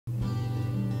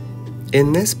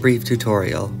In this brief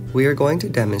tutorial, we are going to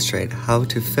demonstrate how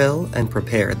to fill and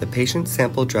prepare the patient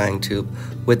sample drying tube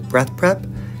with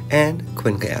BreathPrep and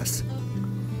QuinTron.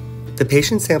 The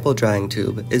patient sample drying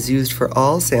tube is used for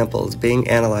all samples being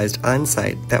analyzed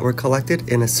on-site that were collected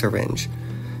in a syringe,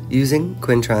 using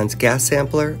QuinTron's gas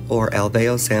sampler or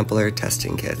alveo sampler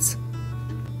testing kits.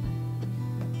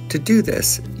 To do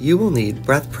this, you will need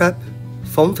BreathPrep,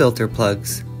 foam filter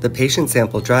plugs, the patient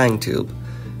sample drying tube,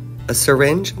 a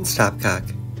syringe and stopcock,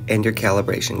 and your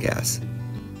calibration gas.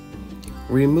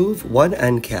 Remove one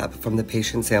end cap from the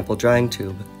patient sample drying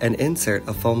tube and insert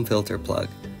a foam filter plug.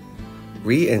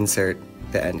 Reinsert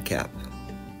the end cap.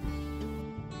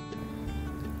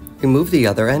 Remove the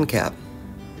other end cap.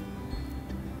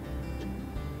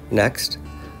 Next,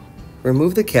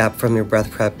 remove the cap from your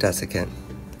BreathPrep desiccant.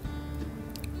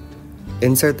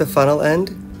 Insert the funnel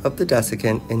end of the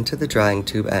desiccant into the drying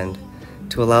tube end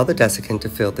to allow the desiccant to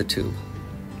fill the tube.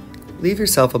 Leave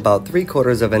yourself about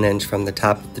 3/4 of an inch from the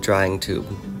top of the drying tube.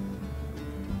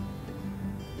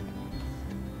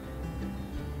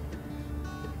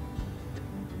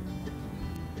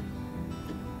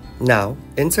 Now,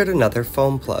 insert another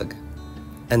foam plug,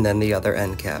 and then the other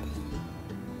end cap.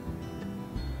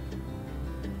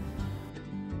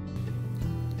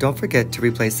 Don't forget to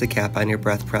replace the cap on your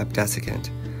BreathPrep desiccant.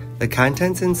 The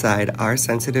contents inside are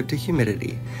sensitive to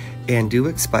humidity and do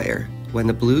expire when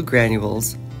the blue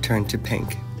granules turn to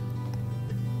pink.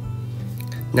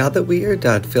 Now that we are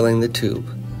done filling the tube,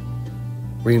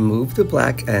 remove the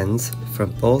black ends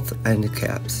from both end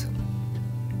caps.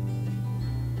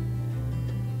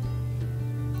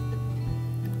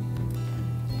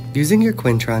 Using your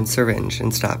QuinTron syringe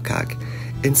and stopcock,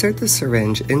 insert the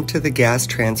syringe into the gas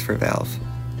transfer valve.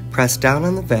 Press down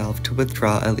on the valve to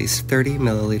withdraw at least 30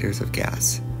 milliliters of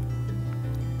gas.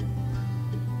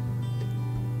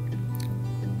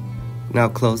 Now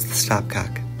close the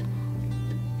stopcock.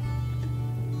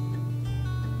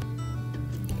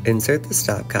 Insert the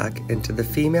stopcock into the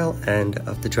female end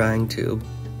of the drying tube,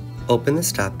 open the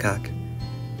stopcock,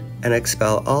 and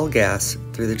expel all gas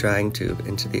through the drying tube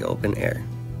into the open air.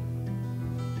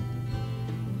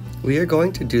 We are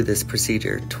going to do this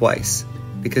procedure twice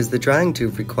because the drying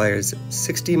tube requires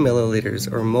 60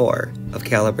 milliliters or more of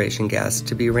calibration gas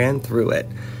to be ran through it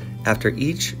after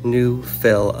each new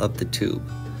fill of the tube.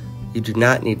 You do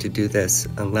not need to do this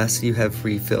unless you have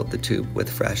refilled the tube with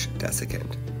fresh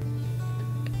desiccant.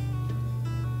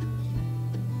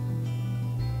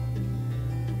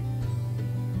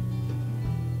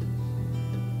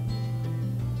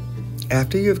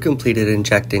 After you have completed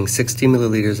injecting 60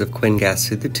 milliliters of Quin gas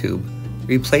through the tube,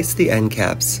 replace the end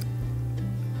caps.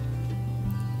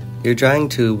 Your drying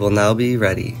tube will now be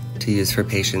ready to use for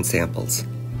patient samples.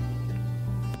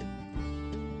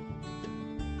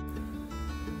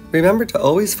 Remember to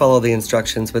always follow the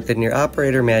instructions within your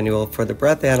operator manual for the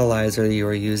breath analyzer you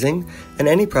are using and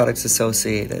any products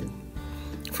associated.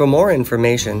 For more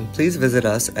information, please visit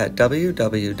us at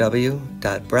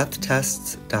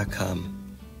www.breathtests.com.